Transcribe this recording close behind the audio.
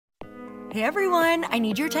Hey everyone, I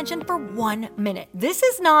need your attention for 1 minute. This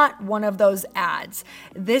is not one of those ads.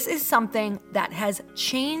 This is something that has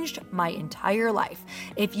changed my entire life.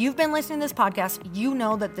 If you've been listening to this podcast, you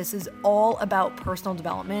know that this is all about personal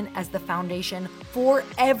development as the foundation for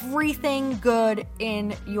everything good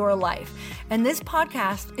in your life. And this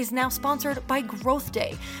podcast is now sponsored by Growth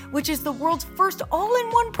Day, which is the world's first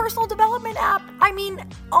all-in-one personal development app. I mean,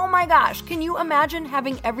 oh my gosh, can you imagine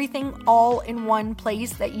having everything all in one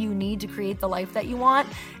place that you need to create the life that you want?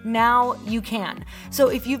 Now you can. So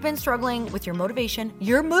if you've been struggling with your motivation,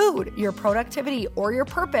 your mood, your productivity, or your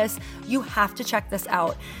purpose, you have to check this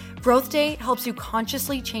out. Growth Day helps you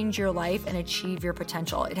consciously change your life and achieve your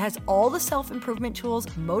potential. It has all the self-improvement tools,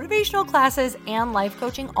 motivational classes, and life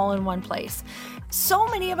coaching all in one place. So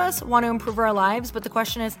many of us want to improve our lives, but the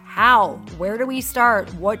question is how? Where do we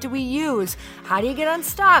start? What do we use? How do you get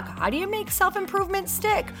unstuck? How do you make self-improvement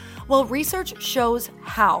stick? Well, research shows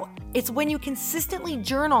how. It's when you consistently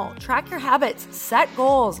journal, track your habits, set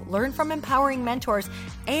goals, learn from empowering mentors,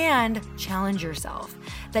 and challenge yourself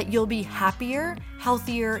that you'll be happier,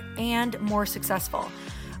 healthier, and more successful.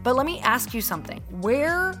 But let me ask you something.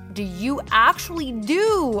 Where do you actually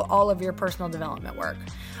do all of your personal development work?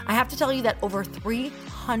 I have to tell you that over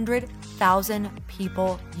 300,000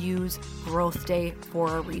 people use Growth Day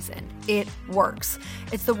for a reason. It works.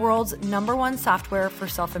 It's the world's #1 software for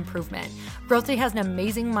self-improvement. Growth Day has an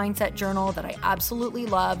amazing mindset journal that I absolutely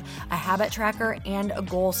love, a habit tracker, and a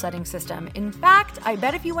goal-setting system. In fact, I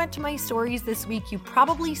bet if you went to my stories this week, you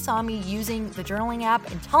probably saw me using the journaling app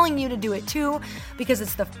and telling you to do it too, because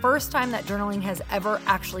it's the first time that journaling has ever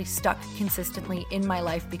actually stuck consistently in my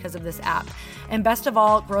life because of this app. And best of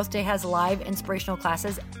all, Growth Day has live inspirational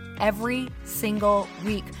classes every single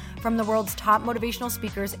week from the world's top motivational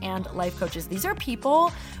speakers and life coaches. These are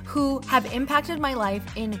people who have impacted my life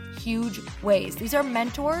in huge ways. These are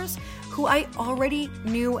mentors who I already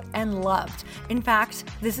knew and loved. In fact,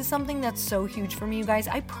 this is something that's so huge for me, you guys.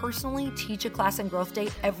 I personally teach a class in Growth Day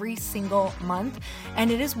every single month,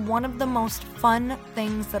 and it is one of the most fun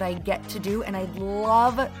things that I get to do, and I'd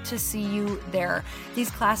love to see you there.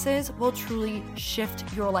 These classes will truly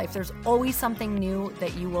shift your life. There's always something new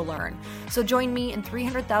that you will learn. So join me and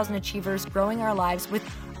 300,000 achievers growing our lives with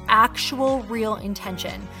actual real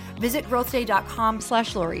intention. Visit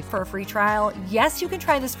growthday.com/Lori for a free trial. Yes, you can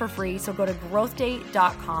try this for free. So go to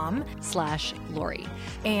growthday.com/Lori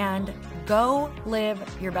and go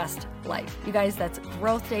live your best life. You guys, that's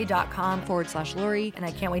growthday.com/Lori. And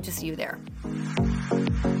I can't wait to see you there.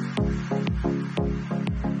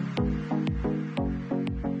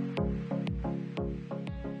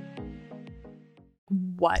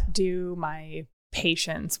 What do my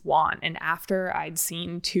patients want? And after I'd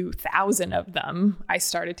seen 2,000 of them, I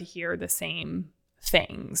started to hear the same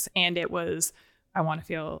things. And it was, I want to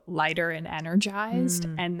feel lighter and energized.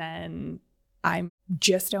 And then I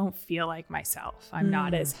just don't feel like myself. I'm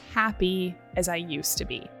not as happy as I used to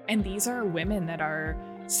be. And these are women that are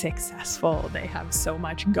successful. They have so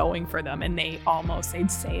much going for them. And they'd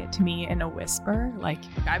say it to me in a whisper, like,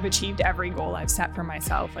 I've achieved every goal I've set for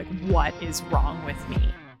myself. Like, what is wrong with me?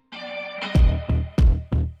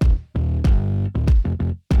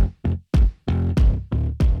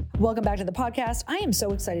 Welcome back to the podcast. I am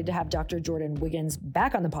so excited to have Dr. Jordan Wiggins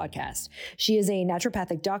back on the podcast. She is a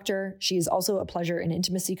naturopathic doctor. She is also a pleasure and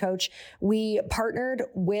intimacy coach. We partnered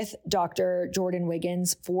with Dr. Jordan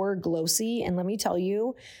Wiggins for Glossy, and let me tell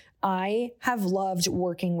you, I have loved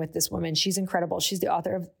working with this woman. She's incredible. She's the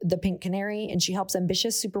author of The Pink Canary, and she helps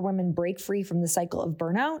ambitious superwomen break free from the cycle of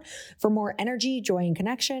burnout for more energy, joy, and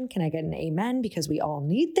connection. Can I get an amen? Because we all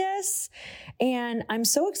need this. And I'm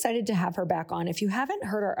so excited to have her back on. If you haven't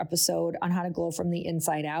heard our episode on how to glow from the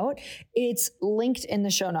inside out, it's linked in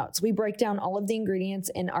the show notes. We break down all of the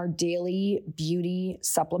ingredients in our daily beauty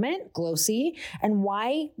supplement, Glossy, and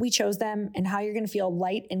why we chose them and how you're going to feel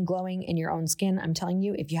light and glowing in your own skin. I'm telling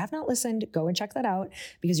you, if you have not listened, go and check that out,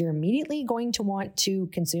 because you're immediately going to want to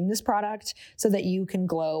consume this product so that you can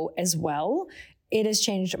glow as well. It has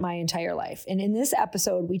changed my entire life. And in this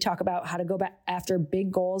episode, we talk about how to go back after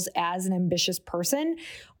big goals as an ambitious person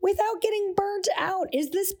without getting burnt out. Is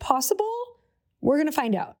this possible? We're going to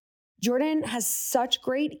find out. Jordan has such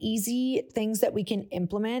great, easy things that we can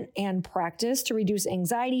implement and practice to reduce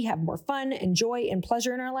anxiety, have more fun and joy and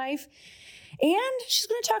pleasure in our life. And she's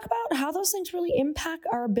going to talk about how those things really impact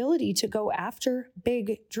our ability to go after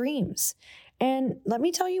big dreams. And let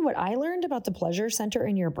me tell you what I learned about the pleasure center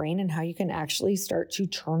in your brain and how you can actually start to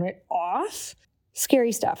turn it off.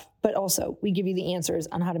 Scary stuff, but also we give you the answers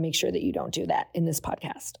on how to make sure that you don't do that in this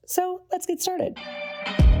podcast. So let's get started.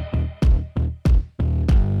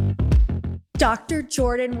 Dr.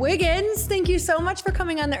 Jordan Wiggins, thank you so much for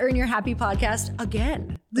coming on the Earn Your Happy podcast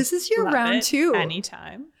again. This is your round 2.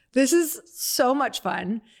 Anytime. This is so much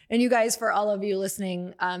fun. And you guys, for all of you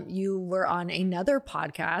listening, you were on another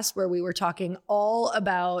podcast where we were talking all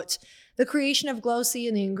about the creation of Glossy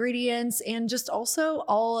and the ingredients, and just also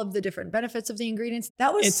all of the different benefits of the ingredients.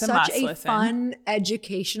 That was such a fun,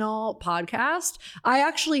 educational podcast. I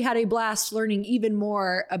actually had a blast learning even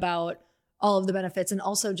more about all of the benefits, and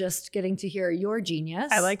also just getting to hear your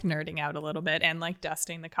genius. I like nerding out a little bit and like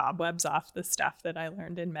dusting the cobwebs off the stuff that I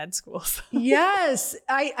learned in med school. Yes.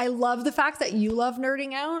 I love the fact that you love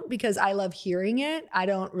nerding out, because I love hearing it. I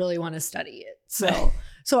don't really want to study it.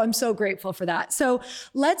 So I'm so grateful for that. So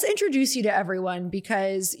let's introduce you to everyone,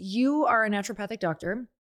 because you are a naturopathic doctor,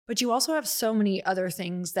 but you also have so many other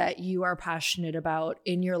things that you are passionate about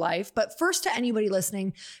in your life. But first, to anybody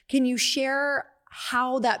listening, can you share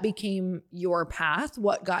how that became your path?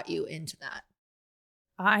 What got you into that?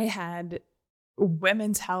 I had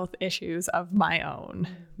women's health issues of my own,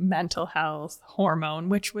 mental health, hormone,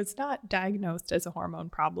 which was not diagnosed as a hormone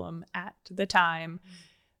problem at the time.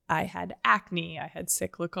 I had acne, I had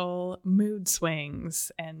cyclical mood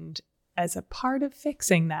swings. And as a part of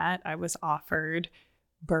fixing that, I was offered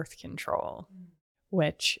birth control,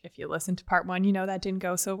 which, if you listen to part 1, you know that didn't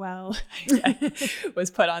go so well. I was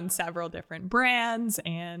put on several different brands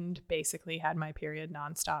and basically had my period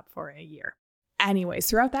nonstop for a year. Anyways,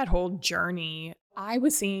 throughout that whole journey, I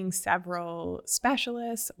was seeing several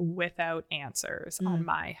specialists without answers on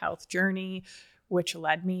my health journey, which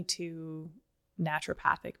led me to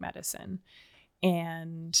naturopathic medicine.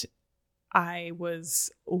 And I was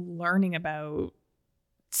learning about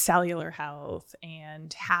cellular health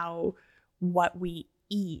and how what we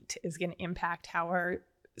eat is going to impact how our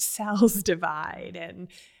cells divide. And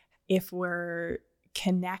if we're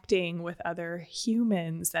connecting with other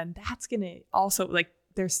humans, then that's going to also, like,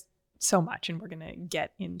 there's so much, and we're going to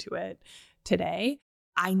get into it today.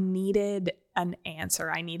 I needed an answer.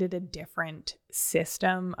 I needed a different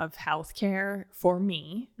system of healthcare for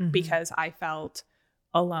me, because I felt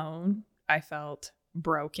alone. I felt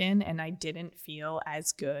broken, and I didn't feel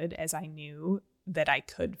as good as I knew that I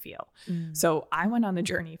could feel. So I went on the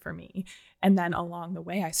journey for me. And then along the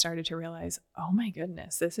way, I started to realize, oh my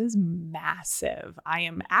goodness, this is massive. I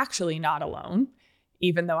am actually not alone,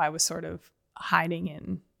 even though I was sort of hiding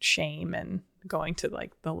in shame and going to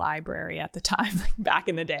like the library at the time, like back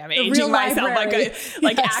in the day. I'm aging myself,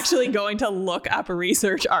 like actually going to look up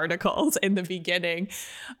research articles in the beginning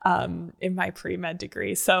in my pre-med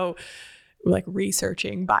degree. So like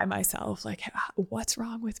researching by myself, like, what's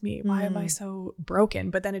wrong with me? Why am I so broken?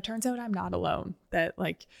 But then it turns out I'm not alone, that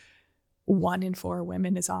like 1 in 4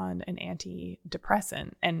 women is on an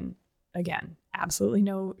antidepressant. And again, absolutely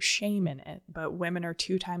no shame in it, but women are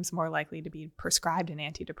 2 times more likely to be prescribed an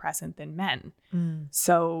antidepressant than men.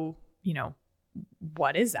 So, you know,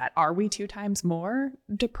 what is that? Are we 2 times more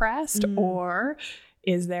depressed, or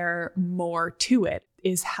is there more to it?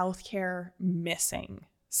 Is healthcare missing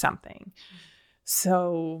something?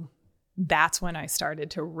 So that's when I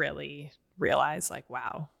started to really realize, like,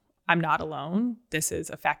 wow, I'm not alone. This is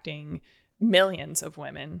affecting millions of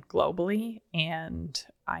women globally, and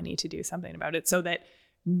I need to do something about it so that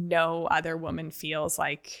no other woman feels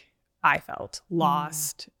like I felt,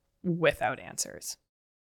 lost without answers.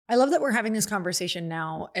 I love that we're having this conversation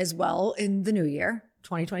now as well in the new year,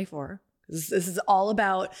 2024. This is all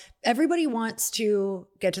about, everybody wants to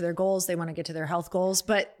get to their goals. They want to get to their health goals,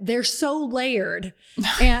 but they're so layered.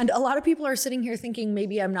 And a lot of people are sitting here thinking,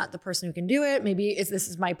 maybe I'm not the person who can do it. Maybe this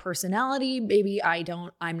is my personality. Maybe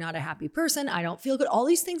I'm not a happy person. I don't feel good. All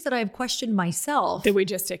these things that I've questioned myself. That we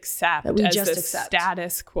just accept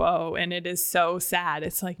status quo. And it is so sad.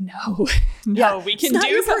 It's like, no, we can do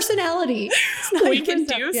your personality. We can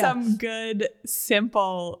do some good,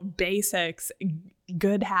 simple basics,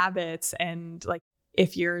 good habits, and like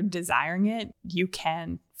if you're desiring it, you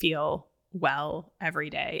can feel well every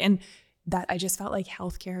day. And that, I just felt like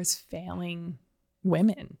healthcare is failing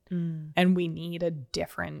women, and we need a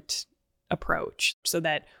different approach so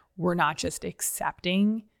that we're not just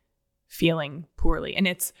accepting feeling poorly. And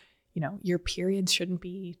it's, you know, your periods shouldn't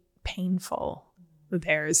be painful.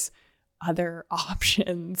 There's other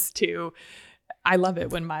options too. I love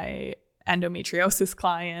it when my endometriosis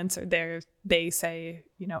clients are they say,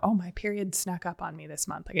 you know, oh, my period snuck up on me this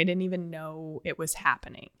month. Like, I didn't even know it was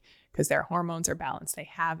happening, because their hormones are balanced. They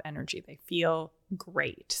have energy. They feel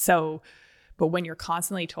great. So, but when you're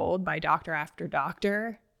constantly told by doctor after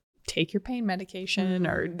doctor, take your pain medication,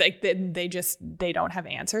 or like they don't have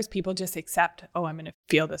answers. People just accept, oh, I'm going to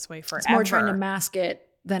feel this way forever. It's more trying to mask it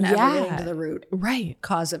than ever getting to the root right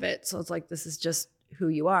cause of it. So it's like, this is just who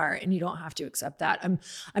you are, and you don't have to accept that. I'm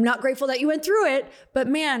not grateful that you went through it, but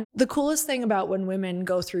man, the coolest thing about when women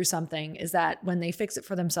go through something is that when they fix it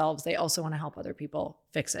for themselves, they also want to help other people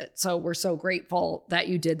fix it. So we're so grateful that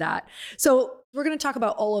you did that. So we're going to talk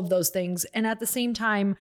about all of those things. And at the same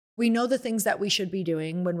time, we know the things that we should be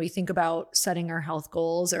doing when we think about setting our health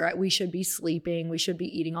goals, or we should be sleeping, we should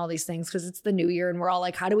be eating all these things because it's the new year and we're all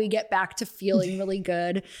like, how do we get back to feeling really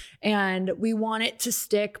good? And we want it to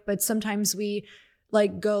stick, but sometimes we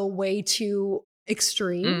like go way too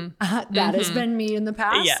extreme. That has been me in the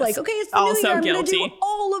past. Yes. Like, okay, it's the new Also year. I'm going to guilty. do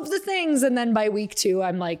all of the things. And then by week 2,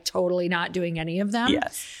 I'm like totally not doing any of them.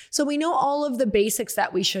 Yes. So we know all of the basics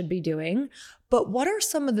that we should be doing, but what are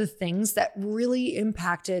some of the things that really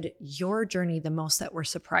impacted your journey the most that were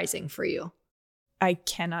surprising for you? I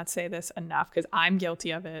cannot say this enough because I'm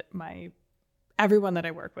guilty of it. Everyone that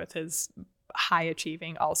I work with is high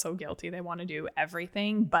achieving, also guilty. They want to do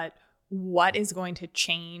everything, but what is going to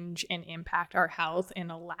change and impact our health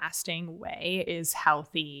in a lasting way is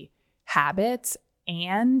healthy habits,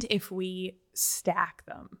 and if we stack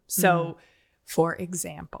them. So, for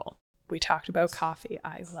example, we talked about coffee.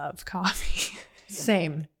 I love coffee.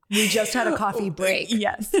 Same. We just had a coffee break.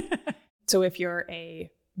 Yes. So if you're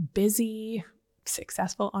a busy,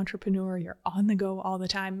 successful entrepreneur, you're on the go all the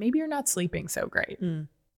time, maybe you're not sleeping so great.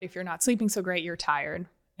 If you're not sleeping so great, you're tired,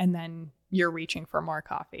 and then you're reaching for more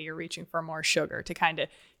coffee, you're reaching for more sugar to kind of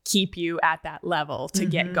keep you at that level to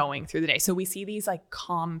get going through the day. So we see these like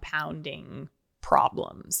compounding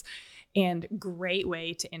problems, and great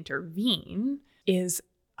way to intervene is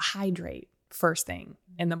hydrate first thing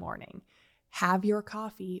in the morning. Have your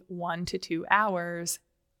coffee 1 to 2 hours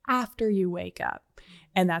after you wake up.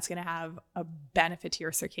 And that's going to have a benefit to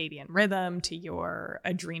your circadian rhythm, to your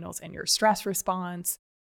adrenals and your stress response,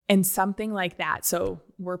 and something like that. So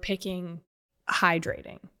we're picking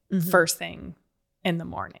hydrating first thing in the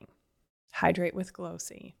morning. Hydrate with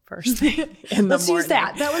Glossy first thing in the morning. Let's use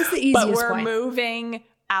that. That one's the easiest But we're point. moving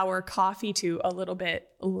our coffee to a little bit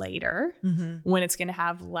later when it's going to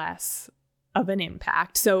have less of an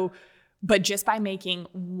impact. So, but just by making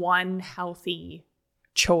one healthy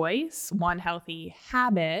choice, one healthy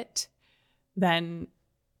habit, then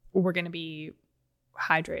we're going to be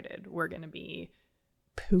hydrated. We're going to be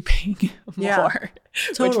pooping more,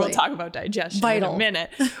 which we'll talk about digestion in a minute.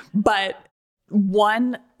 But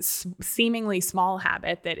one seemingly small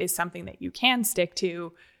habit that is something that you can stick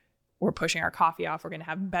to, we're pushing our coffee off. We're going to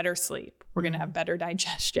have better sleep. We're going to have better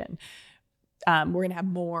digestion. We're going to have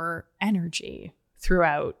more energy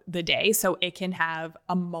throughout the day. So it can have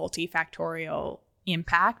a multifactorial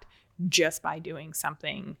impact just by doing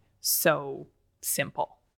something so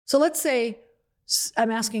simple. So let's say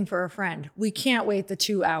I'm asking for a friend. We can't wait the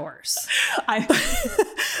 2 hours.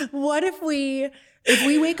 What if we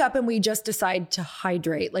wake up and we just decide to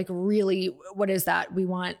hydrate? Like really, what is that? We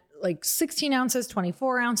want like 16 ounces,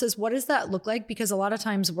 24 ounces. What does that look like? Because a lot of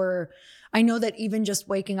times I know that even just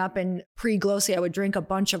waking up and pre-Glossy, I would drink a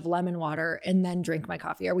bunch of lemon water and then drink my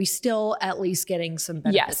coffee. Are we still at least getting some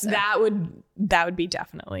benefits? Yes, that would be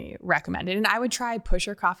definitely recommended. And I would try push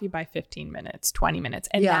your coffee by 15 minutes, 20 minutes.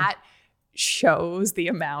 And that shows the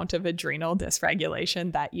amount of adrenal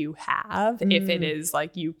dysregulation that you have if it is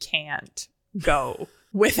like you can't go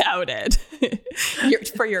without it.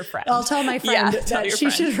 For your friend. I'll tell my friend that she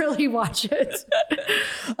should really watch it.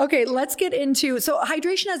 Okay, let's get into, so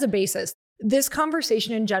hydration as a basis. This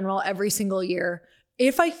conversation in general, every single year,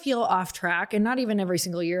 if I feel off track, and not even every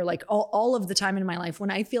single year, like all of the time in my life,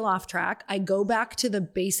 when I feel off track, I go back to the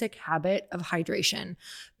basic habit of hydration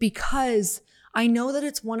because I know that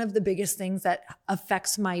it's one of the biggest things that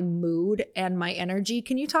affects my mood and my energy.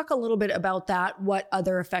 Can you talk a little bit about that? What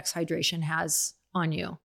other effects hydration has on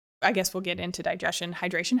you? I guess we'll get into digestion.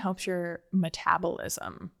 Hydration helps your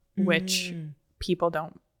metabolism, which people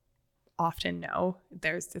don't often know.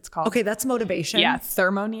 It's called, okay, that's motivation. Yeah,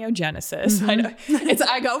 thermoneogenesis. I know.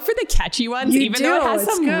 I go for the catchy ones, even though it has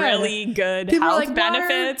some really good people health like,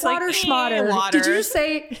 benefits. Water schmotter. Water. Did you just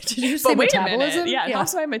say but wait metabolism? A minute. Yeah, it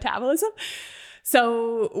helps my metabolism.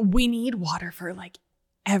 So we need water for like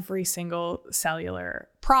every single cellular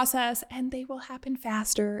process, and they will happen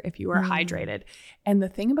faster if you are hydrated. And the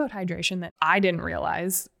thing about hydration that I didn't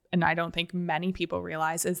realize, and I don't think many people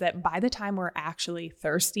realize, is that by the time we're actually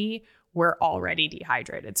thirsty, we're already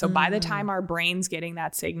dehydrated. So by the time our brain's getting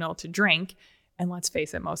that signal to drink, and let's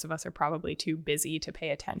face it, most of us are probably too busy to pay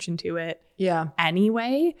attention to it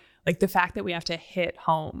anyway. Like the fact that we have to hit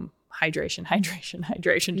home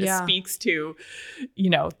hydration just speaks to,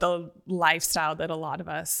 the lifestyle that a lot of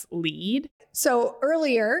us lead. So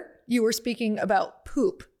earlier you were speaking about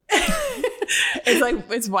poop.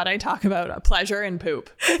 It's what I talk about, pleasure and poop.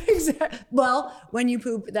 Exactly. Well, when you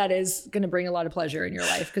poop, that is going to bring a lot of pleasure in your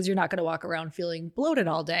life because you're not going to walk around feeling bloated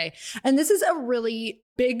all day. And this is a really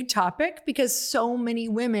big topic because so many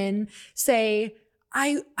women say,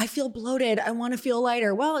 I feel bloated. I want to feel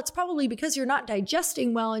lighter. Well, it's probably because you're not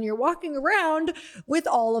digesting well and you're walking around with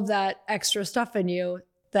all of that extra stuff in you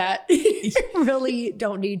that you really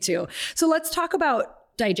don't need to. So let's talk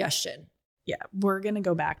about digestion. Yeah, we're going to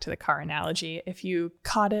go back to the car analogy. If you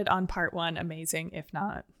caught it on part 1, amazing. If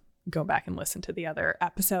not, go back and listen to the other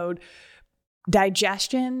episode.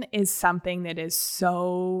 Digestion is something that is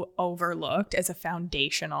so overlooked as a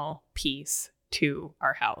foundational piece to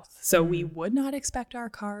our health. So we would not expect our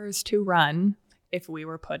cars to run if we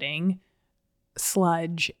were putting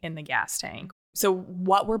sludge in the gas tank. So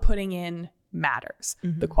what we're putting in matters.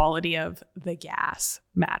 The quality of the gas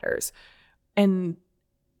matters. And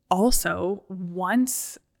also,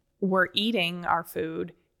 once we're eating our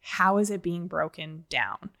food, how is it being broken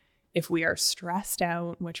down? If we are stressed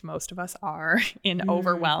out, which most of us are, in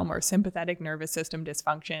overwhelm or sympathetic nervous system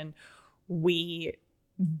dysfunction, we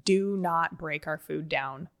do not break our food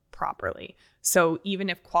down properly. So even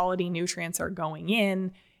if quality nutrients are going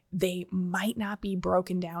in, they might not be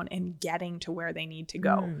broken down and getting to where they need to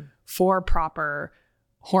go for proper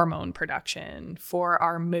hormone production, for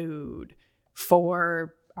our mood,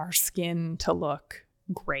 for our skin to look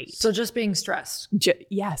great. So just being stressed.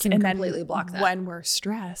 Yes. Can and completely then block that. When we're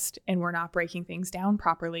stressed and we're not breaking things down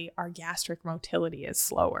properly, our gastric motility is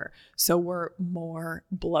slower. So we're more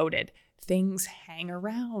bloated. Things hang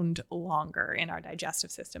around longer in our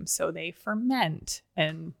digestive system. So they ferment.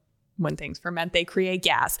 And when things ferment, they create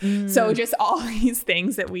gas. So just all these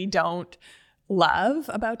things that we don't love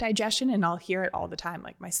about digestion. And I'll hear it all the time.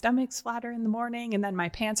 Like my stomach's flatter in the morning and then my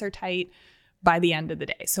pants are tight by the end of the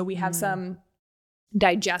day. So we have some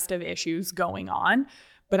digestive issues going on,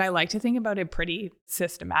 but I like to think about it pretty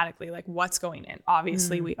systematically, like what's going in.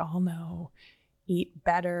 Obviously, we all know eat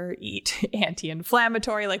better, eat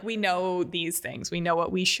anti-inflammatory. Like we know these things. We know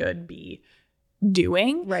what we should be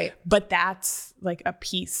doing. Right. But that's like a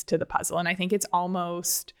piece to the puzzle. And I think it's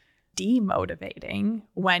almost demotivating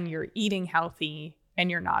when you're eating healthy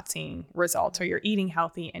and you're not seeing results, or you're eating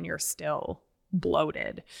healthy and you're still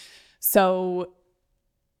bloated. So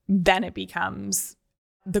then it becomes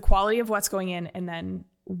the quality of what's going in, and then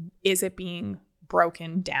is it being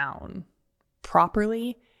broken down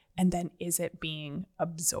properly? And then is it being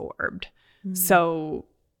absorbed? So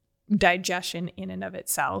digestion in and of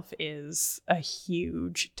itself is a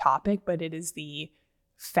huge topic, but it is the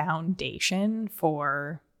foundation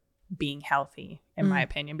for being healthy, in my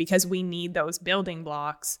opinion, because we need those building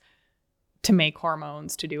blocks to make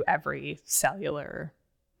hormones, to do every cellular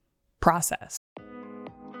process.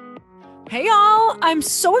 Hey y'all, I'm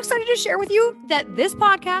so excited to share with you that this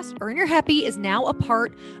podcast, Earn Your Happy, is now a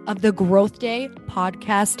part of the Growth Day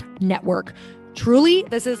Podcast Network. Truly,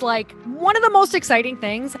 this is like one of the most exciting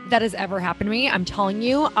things that has ever happened to me. I'm telling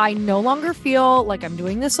you, I no longer feel like I'm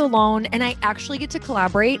doing this alone, and I actually get to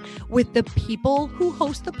collaborate with the people who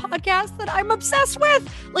host the podcast that I'm obsessed with,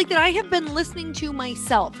 like that I have been listening to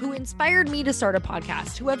myself, who inspired me to start a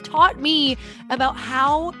podcast, who have taught me about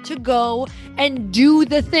how to go and do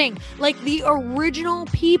the thing, like the original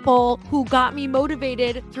people who got me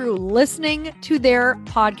motivated through listening to their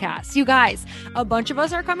podcasts. You guys, a bunch of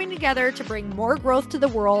us are coming together to bring more growth to the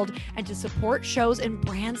world and to support shows and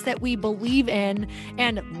brands that we believe in.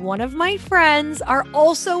 And one of my friends are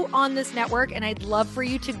also on this network, and I'd love for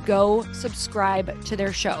you to go subscribe to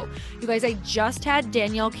their show. You guys, I just had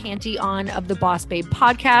Danielle Canty on of the Boss Babe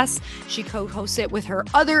podcast. She co-hosts it with her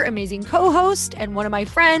other amazing co-host and one of my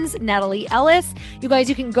friends, Natalie Ellis. You guys,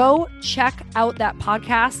 you can go check out that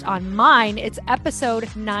podcast on mine. It's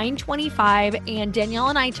episode 925, and Danielle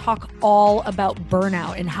and I talk all about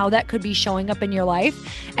burnout and how that could be showing up in your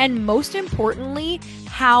life, and most importantly,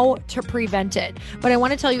 how to prevent it. But I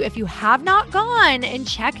want to tell you, if you have not gone and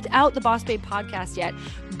checked out the Boss Babe podcast yet,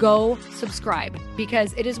 go subscribe,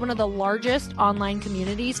 because it is one of the largest online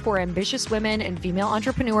communities for ambitious women and female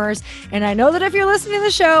entrepreneurs. And I know that if you're listening to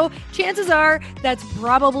the show, chances are that's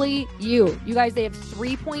probably you. You guys, they have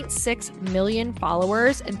 3.6 million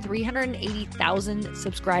followers and 380,000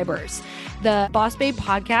 subscribers. The Boss Babe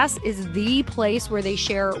podcast is the place where they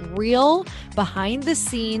share real, behind the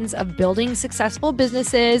scenes of building successful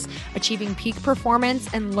businesses, achieving peak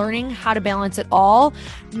performance, and learning how to balance it all.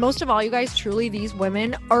 Most of all, you guys, truly, these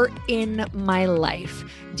women are in my life.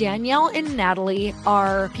 Danielle and Natalie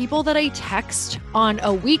are people that I text on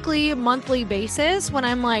a weekly, monthly basis when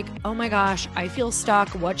I'm like, oh my gosh, I feel stuck.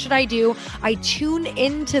 What should I do? I tune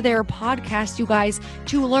into their podcast, you guys,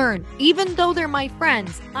 to learn. Even though they're my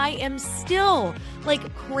friends, I am still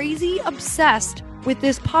like crazy obsessed with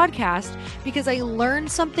this podcast because I learn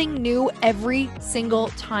something new every single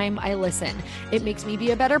time I listen. It makes me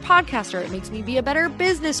be a better podcaster. It makes me be a better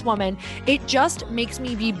businesswoman. It just makes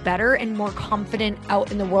me be better and more confident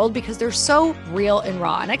out in the world because they're so real and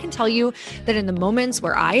raw. And I can tell you that in the moments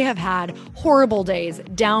where I have had horrible days,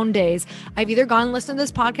 down days, I've either gone and listened to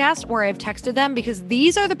this podcast or I've texted them because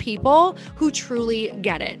these are the people who truly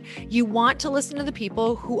get it. You want to listen to the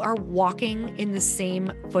people who are walking in the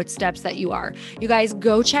same footsteps that you are. You guys,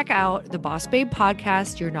 go check out the Boss Babe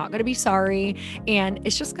podcast. You're not going to be sorry. And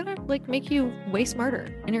it's just going to like make you way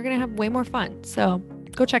smarter and you're going to have way more fun. So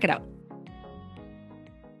go check it out.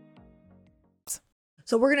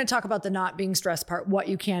 So we're going to talk about the not being stressed part, what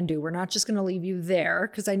you can do. We're not just going to leave you there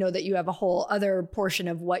because I know that you have a whole other portion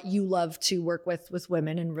of what you love to work with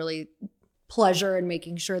women and really pleasure and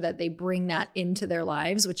making sure that they bring that into their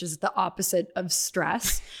lives, which is the opposite of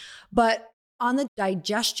stress. But on the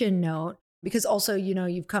digestion note, because also, you know,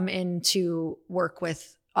 you've come in to work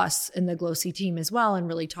with us in the Glow-C team as well and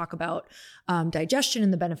really talk about digestion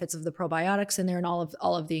and the benefits of the probiotics in there and all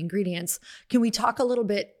of the ingredients. Can we talk a little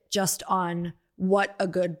bit just on what a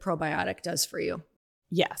good probiotic does for you?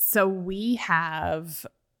 Yes. So we have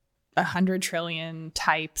 100 trillion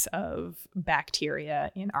types of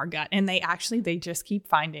bacteria in our gut, and they just keep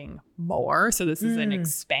finding more. So this is an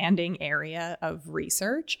expanding area of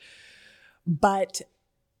research, but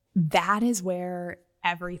that is where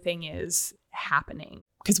everything is happening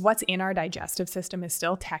because what's in our digestive system is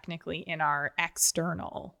still technically in our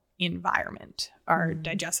external environment. Our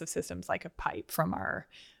digestive system's like a pipe from our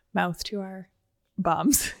mouth to our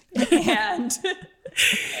bums. And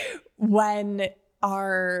when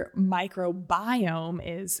our microbiome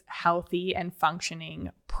is healthy and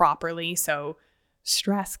functioning properly, so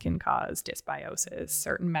stress can cause dysbiosis.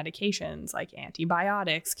 Certain medications like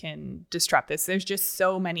antibiotics can disrupt this. There's just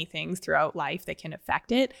so many things throughout life that can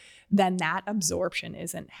affect it. Then that absorption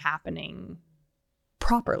isn't happening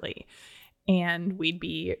properly. And we'd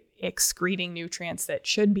be excreting nutrients that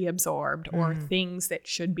should be absorbed or things that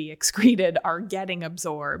should be excreted are getting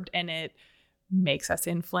absorbed. And it makes us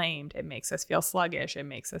inflamed. It makes us feel sluggish. It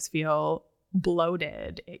makes us feel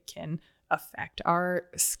bloated. It can affect our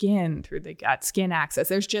skin through the gut skin axis.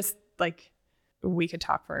 There's just like, we could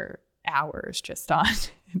talk for hours just on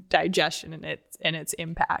digestion and its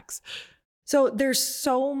impacts. So there's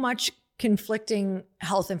so much conflicting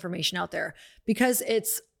health information out there because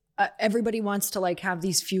it's everybody wants to like have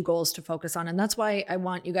these few goals to focus on. And that's why I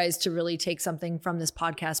want you guys to really take something from this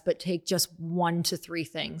podcast, but take just 1 to 3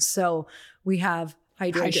 things. So we have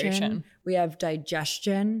hydration. We have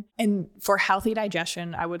digestion. And for healthy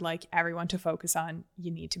digestion, I would like everyone to focus on,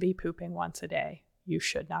 you need to be pooping once a day. You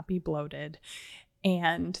should not be bloated.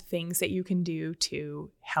 And things that you can do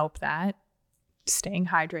to help that, staying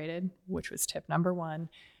hydrated, which was tip number 1,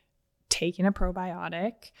 taking a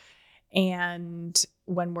probiotic. And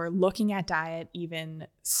when we're looking at diet, even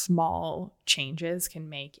small changes can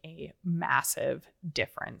make a massive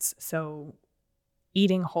difference. So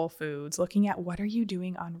eating whole foods, looking at what are you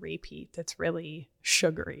doing on repeat that's really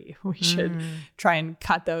sugary. We should try and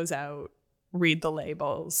cut those out, read the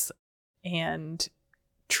labels, and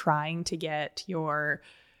trying to get your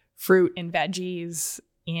fruit and veggies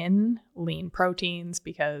in, lean proteins,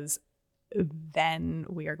 because then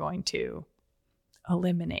we are going to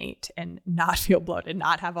eliminate and not feel bloated,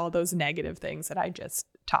 not have all those negative things that I just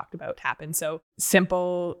talked about happen. So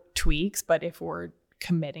simple tweaks, but if we're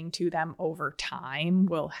committing to them over time,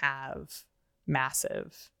 will have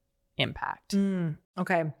massive impact.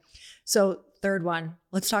 Okay. So third one,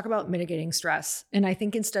 let's talk about mitigating stress. And I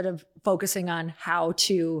think instead of focusing on how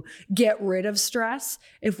to get rid of stress,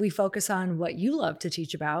 if we focus on what you love to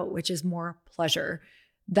teach about, which is more pleasure,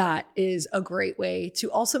 that is a great way to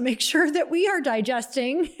also make sure that we are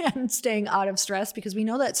digesting and staying out of stress, because we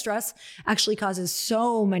know that stress actually causes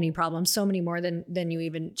so many problems, so many more than you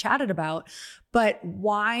even chatted about. But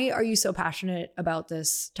why are you so passionate about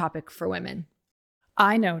this topic for women?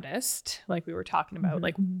 I noticed, like we were talking about,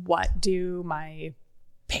 like what do my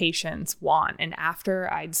patients want? And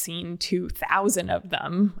after I'd seen 2,000 of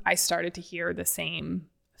them, I started to hear the same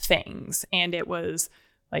things. And it was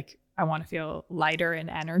like, I want to feel lighter and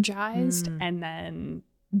energized. And then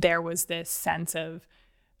there was this sense of,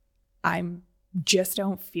 I'm just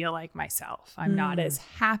don't feel like myself. I'm not as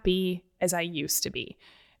happy as I used to be.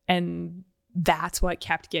 And that's what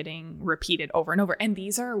kept getting repeated over and over. And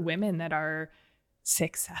these are women that are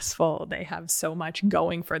successful. They have so much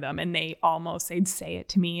going for them. And they'd say it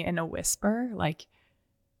to me in a whisper, like,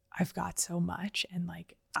 I've got so much. And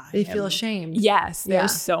like, they feel ashamed. Yes.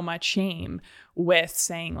 There's so much shame with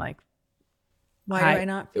saying like, why do I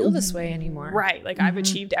not feel this way anymore? Right. Like I've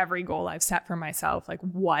achieved every goal I've set for myself. Like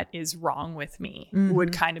what is wrong with me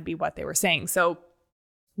would kind of be what they were saying. So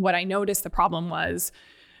what I noticed the problem was,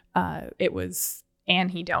 it was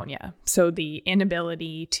anhedonia. So the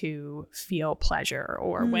inability to feel pleasure,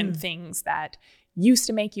 or when things that used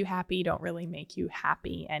to make you happy don't really make you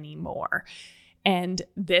happy anymore. And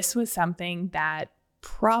this was something that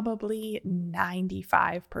probably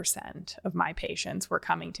 95% of my patients were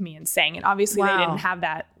coming to me and saying, and obviously they didn't have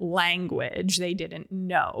that language. They didn't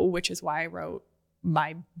know, which is why I wrote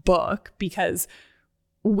my book, because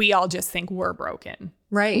we all just think we're broken.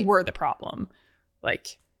 Right. We're the problem.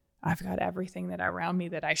 Like, I've got everything that around me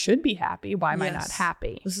that I should be happy. Why am I not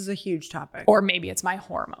happy? This is a huge topic. Or maybe it's my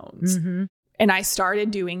hormones. And I started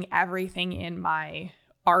doing everything in my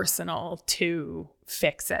arsenal to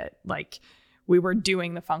fix it. Like, we were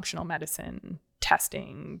doing the functional medicine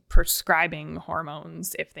testing, prescribing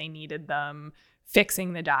hormones if they needed them,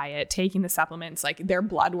 fixing the diet, taking the supplements. Like, their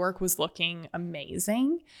blood work was looking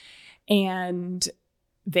amazing, and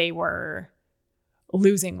they were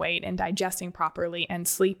losing weight and digesting properly and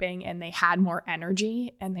sleeping, and they had more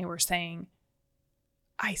energy. And they were saying,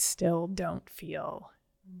 I still don't feel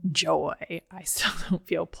joy. I still don't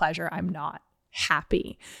feel pleasure. I'm not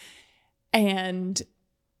happy. And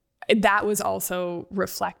that was also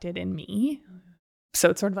reflected in me.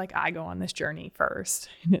 So it's sort of like, I go on this journey first.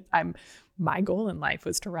 My goal in life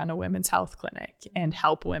was to run a women's health clinic and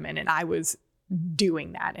help women. And I was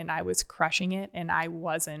doing that, and I was crushing it, and I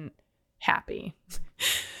wasn't happy.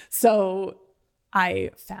 So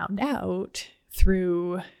I found out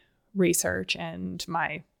through research and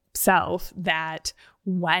myself that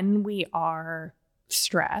when we are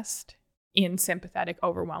stressed, in sympathetic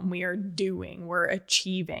overwhelm, we're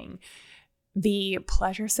achieving, the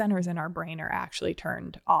pleasure centers in our brain are actually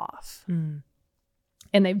turned off. And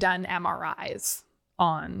they've done MRIs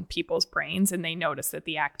on people's brains, and they notice that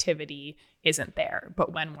the activity isn't there.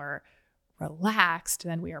 But when we're relaxed,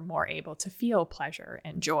 then we are more able to feel pleasure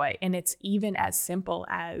and joy. And it's even as simple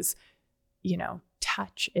as,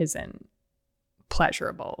 touch isn't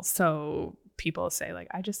pleasurable. So people say like,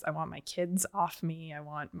 I want my kids off me. I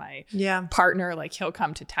want my partner, like he'll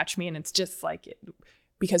come to touch me. And it's just like,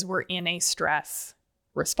 because we're in a stress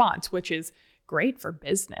response, which is great for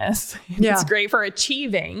business. It's great for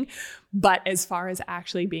achieving. But as far as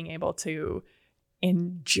actually being able to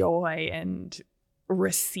enjoy and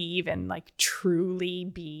receive and like truly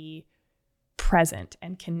be present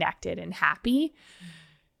and connected and happy,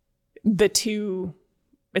 the two,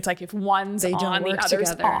 it's like if one's on, the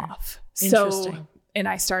other's together. Off. So, and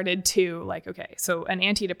I started to like, okay, so an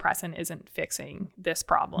antidepressant isn't fixing this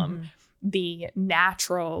problem. The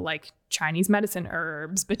natural, like Chinese medicine,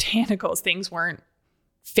 herbs, botanicals, things weren't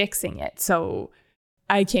fixing it. So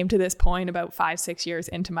I came to this point about 5-6 years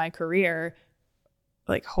into my career,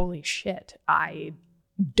 like, holy shit, I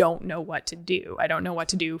don't know what to do. I don't know what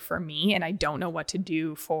to do for me, and I don't know what to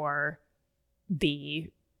do for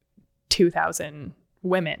the 2,000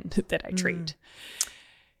 women that I treat.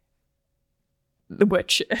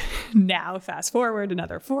 Which now, fast forward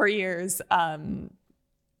another 4 years,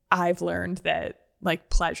 I've learned that like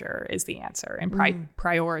pleasure is the answer, and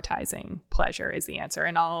prioritizing pleasure is the answer.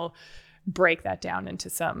 And I'll break that down into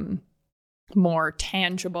some more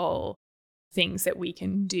tangible things that we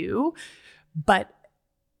can do. But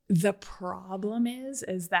the problem is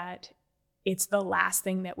that it's the last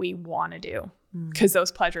thing that we want to do, because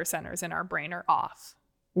those pleasure centers in our brain are off.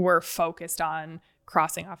 We're focused on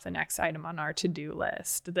crossing off the next item on our to-do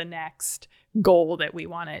list, the next goal that we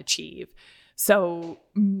want to achieve. So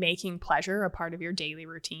making pleasure a part of your daily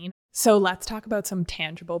routine. So let's talk about some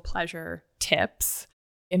tangible pleasure tips.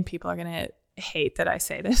 And people are going to hate that I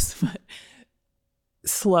say this, but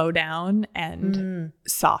slow down and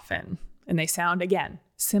soften. And they sound, again,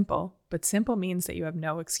 simple, but simple means that you have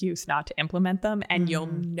no excuse not to implement them. And you'll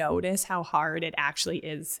notice how hard it actually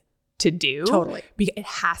is to do. Totally. Because it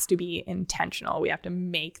has to be intentional. We have to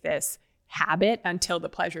make this habit until the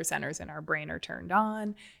pleasure centers in our brain are turned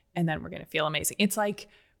on. And then we're going to feel amazing. It's like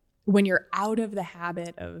when you're out of the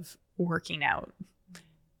habit of working out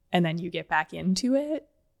and then you get back into it,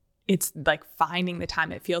 it's like finding the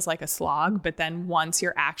time. It feels like a slog, but then once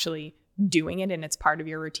you're actually doing it and it's part of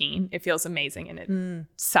your routine, it feels amazing, and it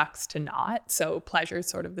sucks to not. So pleasure is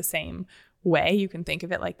sort of the same way. You can think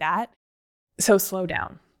of it like that. So slow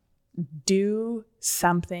down. Do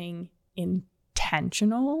something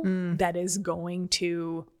intentional that is going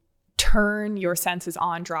to turn your senses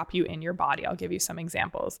on, drop you in your body. I'll give you some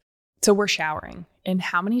examples. So we're showering, and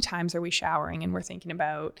how many times are we showering and we're thinking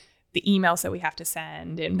about the emails that we have to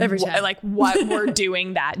send and like what we're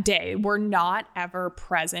doing that day. We're not ever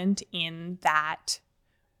present in that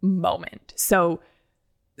moment. So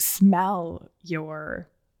smell your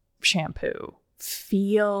shampoo,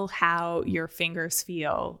 feel how your fingers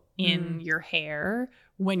feel in your hair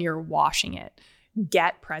when you're washing it.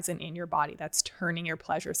 Get present in your body. That's turning your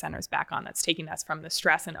pleasure centers back on. That's taking us from the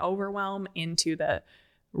stress and overwhelm into the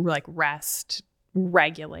like rest,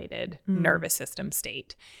 regulated nervous system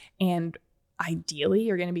state. And ideally,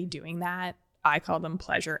 you're going to be doing that. I call them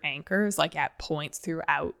pleasure anchors, like at points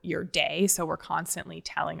throughout your day. So we're constantly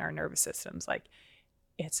telling our nervous systems, like,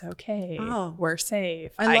 it's okay. We're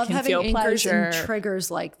safe. I love can having feel anchors pleasure. and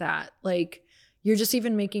triggers like that. Like, you're just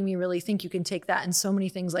even making me really think you can take that in so many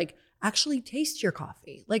things, like actually taste your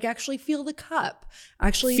coffee, like actually feel the cup,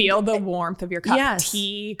 actually feel the warmth of your cup. Yes.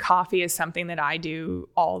 Tea, coffee is something that I do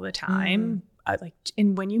all the time.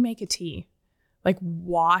 And when you make a tea, like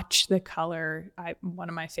watch the color. One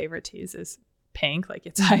of my favorite teas is pink, like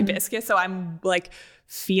it's hibiscus. So I'm like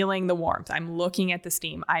feeling the warmth. I'm looking at the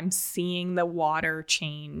steam. I'm seeing the water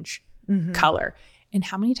change color. And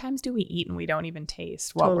how many times do we eat and we don't even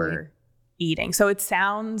taste what we're eating? So it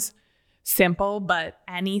sounds simple, but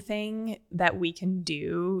anything that we can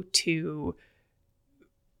do to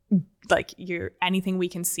anything we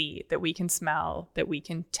can see, that we can smell, that we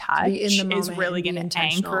can touch is really going to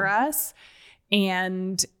anchor us.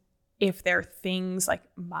 And if there are things like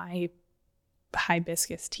my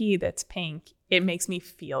hibiscus tea that's pink, it makes me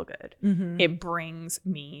feel good. It brings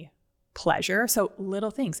me pleasure. So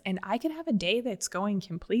little things. And I could have a day that's going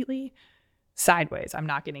completely sideways. I'm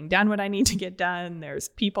not getting done what I need to get done. There's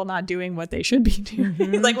people not doing what they should be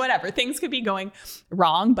doing. Like whatever. Things could be going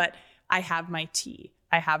wrong, but I have my tea.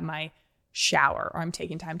 I have my shower, or I'm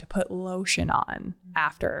taking time to put lotion on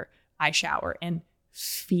after I shower and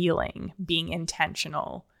being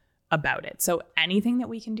intentional about it. So anything that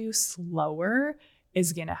we can do slower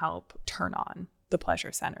is going to help turn on the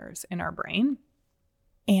pleasure centers in our brain.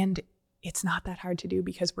 And it's not that hard to do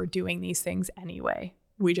because we're doing these things anyway.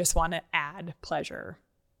 We just want to add pleasure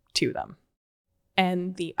to them.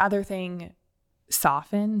 And the other thing,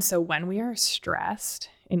 soften. So when we are stressed,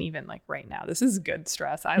 and even like right now, this is good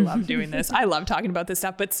stress. I love doing this. I love talking about this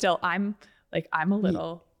stuff, but still I'm a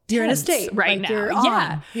little you're in a state right like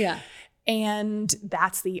now. Yeah. And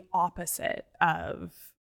that's the opposite of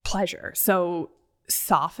pleasure. So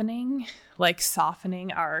softening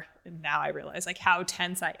our, now I realize like how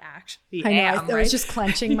tense I actually am. I was just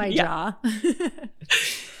clenching my jaw.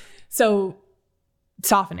 So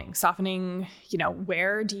softening,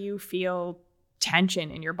 where do you feel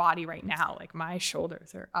tension in your body right now? Like my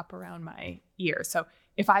shoulders are up around my ears. So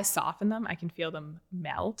if I soften them, I can feel them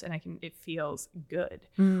melt, and it feels good.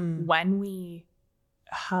 When we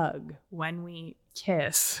hug, when we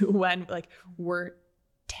kiss, when we're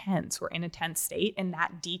tense, we're in a tense state, and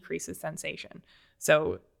that decreases sensation.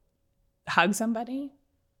 So hug somebody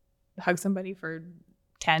for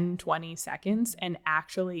 10, 20 seconds and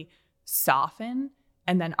actually soften.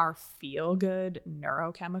 And then our feel-good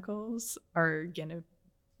neurochemicals are going to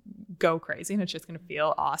go crazy, and it's just going to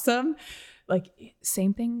feel awesome. Like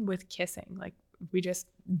same thing with kissing. Like we just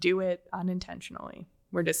do it unintentionally.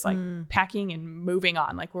 We're just like pecking and moving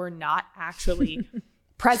on. Like we're not actually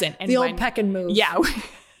present. And the old peck and move. Yeah.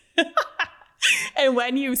 And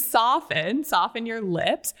when you soften your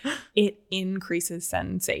lips, it increases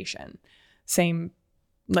sensation. Same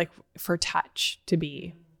like for touch to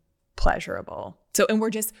be pleasurable. So, and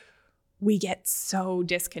we get so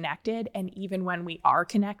disconnected. And even when we are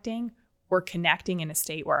connecting, we're connecting in a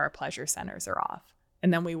state where our pleasure centers are off.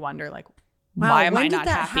 And then we wonder like, why am I not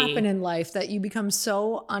happy? When did that happen in life that you become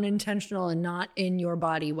so unintentional and not in your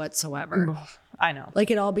body whatsoever? I know.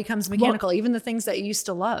 Like it all becomes mechanical, even the things that you used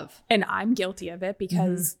to love. And I'm guilty of it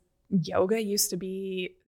because yoga used to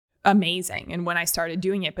be amazing. And when I started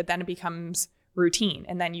doing it, but then it becomes routine.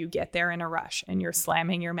 And then you get there in a rush and you're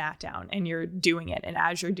slamming your mat down and you're doing it. And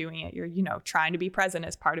as you're doing it, you're, trying to be present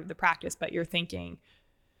as part of the practice, but you're thinking,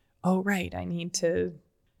 oh, right, I need to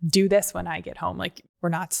do this when I get home. Like we're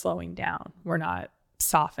not slowing down. We're not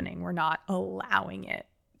softening. We're not allowing it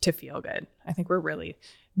to feel good. I think we're really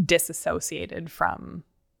disassociated from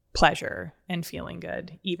pleasure and feeling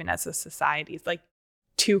good, even as a society. It's like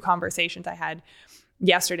 2 conversations I had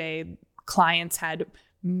yesterday. clients had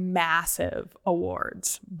massive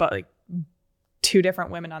awards, but like 2 different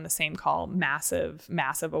women on the same call, massive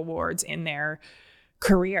awards in their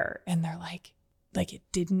career. And they're like it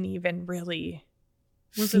didn't even really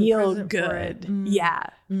feel good. Yeah.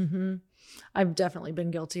 Mm-hmm. I've definitely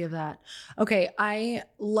been guilty of that. Okay.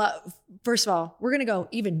 First of all, we're going to go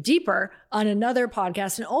even deeper on another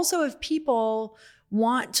podcast. And also, if people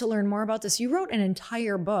want to learn more about this, you wrote an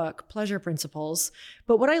entire book, Pleasure Principles.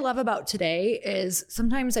 But what I love about today is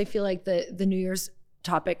sometimes I feel like the New Year's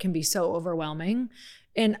topic can be so overwhelming.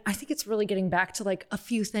 And I think it's really getting back to like a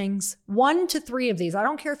few things, 1 to 3 of these. I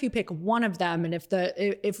don't care if you pick one of them. And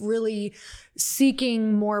if really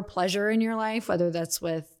seeking more pleasure in your life, whether that's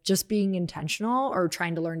with just being intentional or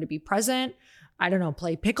trying to learn to be present, I don't know,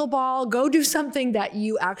 play pickleball, go do something that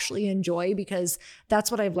you actually enjoy, because that's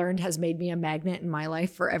what I've learned has made me a magnet in my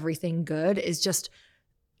life for everything good. Is just,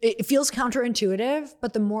 it feels counterintuitive,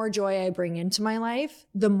 but the more joy I bring into my life,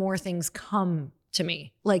 the more things come to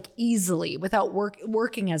me, like easily, without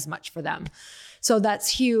working as much for them. So that's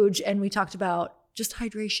huge. And we talked about just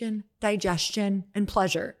hydration, digestion, and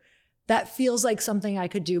pleasure. That feels like something I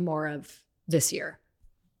could do more of this year.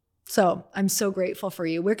 So I'm so grateful for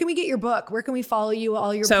you. Where can we get your book? Where can we follow you,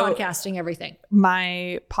 all your podcasting, everything?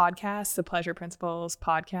 My podcast, the Pleasure Principles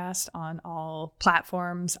podcast, on all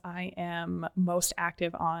platforms. I am most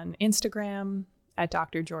active on Instagram at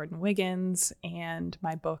Dr. Jordan Wiggins, and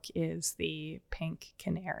my book is The Pink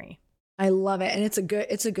Canary. I love it. And it's a good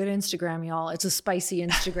Instagram, y'all. It's a spicy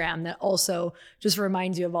Instagram that also just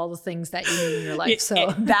reminds you of all the things that you need in your life.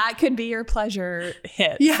 So that could be your pleasure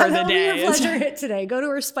hit for the day. That'll be your pleasure hit today. Go to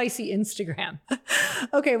her spicy Instagram.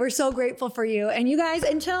 Okay. We're so grateful for you. And you guys,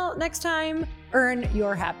 until next time, earn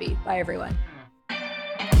your happy. Bye, everyone.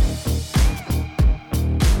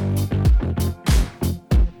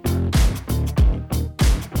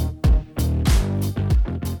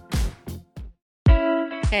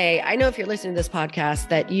 Hey, I know if you're listening to this podcast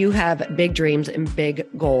that you have big dreams and big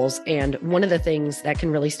goals. And one of the things that can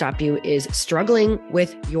really stop you is struggling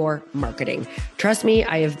with your marketing. Trust me,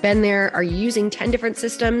 I have been there. Are you using 10 different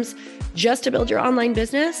systems just to build your online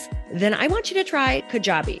business? Then I want you to try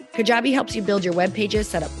Kajabi. Kajabi helps you build your web pages,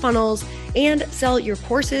 set up funnels, and sell your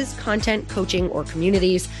courses, content, coaching, or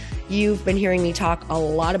communities. You've been hearing me talk a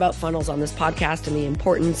lot about funnels on this podcast and the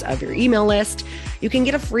importance of your email list. You can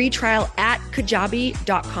get a free trial at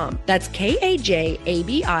kajabi.com. That's Kajabi.com.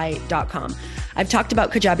 I've talked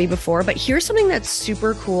about Kajabi before, but here's something that's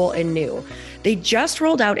super cool and new. They just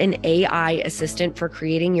rolled out an AI assistant for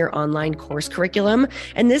creating your online course curriculum.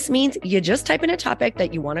 And this means you just type in a topic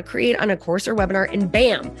that you want to create on a course or webinar, and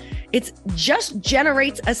bam, it just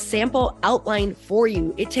generates a sample outline for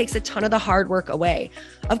you. It takes a ton of the hard work away.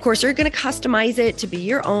 Of course, you're going to customize it to be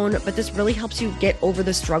your own, but this really helps you get over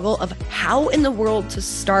the struggle of how in the world to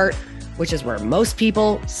start, which is where most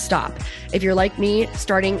people stop. If you're like me,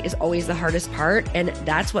 starting is always the hardest part, and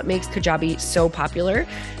that's what makes Kajabi so popular.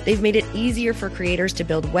 They've made it easier for creators to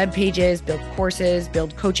build web pages, build courses,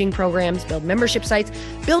 build coaching programs, build membership sites,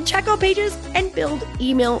 build checkout pages, and build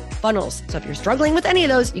email funnels. So if you're struggling with any of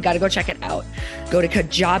those, you got to go check it out. Go to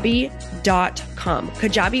Kajabi.com.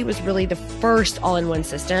 Kajabi was really the first all-in-one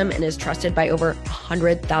system and is trusted by over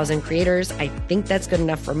 100,000 creators. I think that's good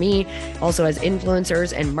enough for me. Also, as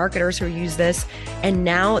influencers and marketers who use this. And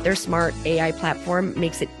now their smart AI platform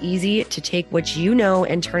makes it easy to take what you know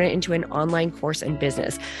and turn it into an online course and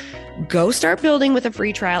business. Go start building with a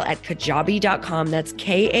free trial at Kajabi.com. That's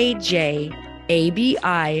Kajabi.com.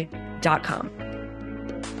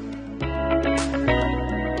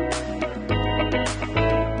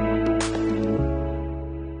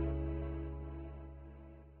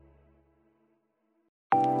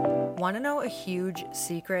 Want to know a huge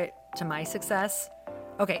secret to my success?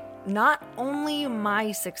 Okay, not only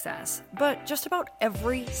my success, but just about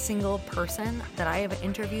every single person that I have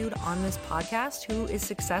interviewed on this podcast who is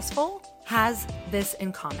successful has this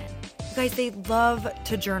in common. You guys, they love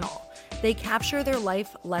to journal. They capture their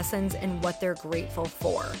life lessons and what they're grateful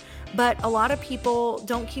for. But a lot of people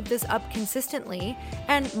don't keep this up consistently.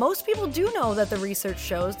 And most people do know that the research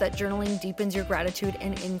shows that journaling deepens your gratitude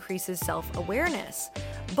and increases self-awareness.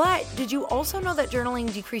 But did you also know that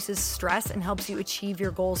journaling decreases stress and helps you achieve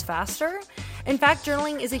your goals faster? In fact,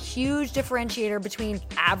 journaling is a huge differentiator between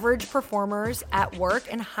average performers at work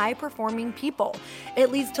and high-performing people.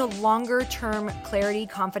 It leads to longer-term clarity,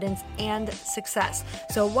 confidence, and success.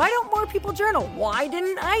 So why don't more people journal? Why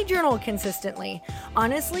didn't I journal consistently?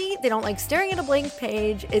 Honestly, they don't like staring at a blank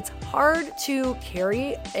page. It's hard to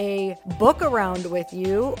carry a book around with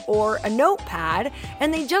you or a notepad,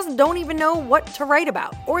 and they just don't even know what to write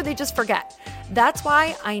about, or they just forget. That's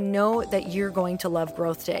why I know that you're going to love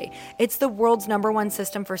Growth Day. It's the world's #1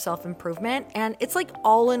 system for self-improvement, and it's like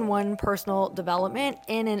all-in-one personal development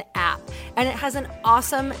in an app. And it has an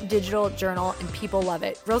awesome digital journal, and people love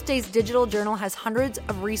it. Growth Day's digital journal has hundreds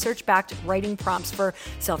of research-backed writing prompts for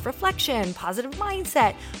self-reflection, positive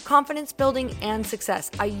mindset, confidence building, and success.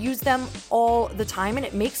 I use them all the time, and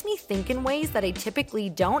it makes me think in ways that I typically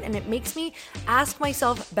don't, and it makes me ask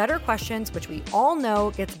myself better questions, which we all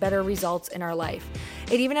know gets better results in our life.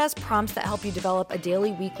 It even has prompts that help you develop a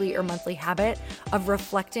daily, weekly, or monthly habit of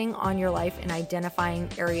reflecting on your life and identifying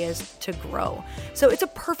areas to grow. So it's a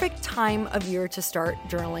perfect time of year to start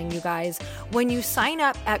journaling, you guys. When you sign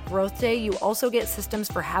up at Growth Day, you also get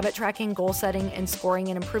systems for habit tracking, goal setting, and scoring,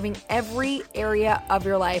 and improving every area of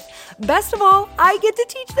your life. Best of all, I get to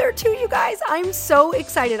teach there too, you guys. I'm so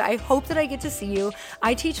excited. I hope that I get to see you.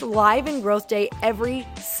 I teach live in Growth Day every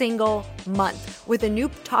single month with a new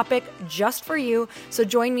topic just for you. So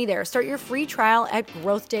join me there. Start your free trial at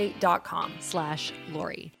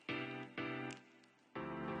growthday.com/Lori.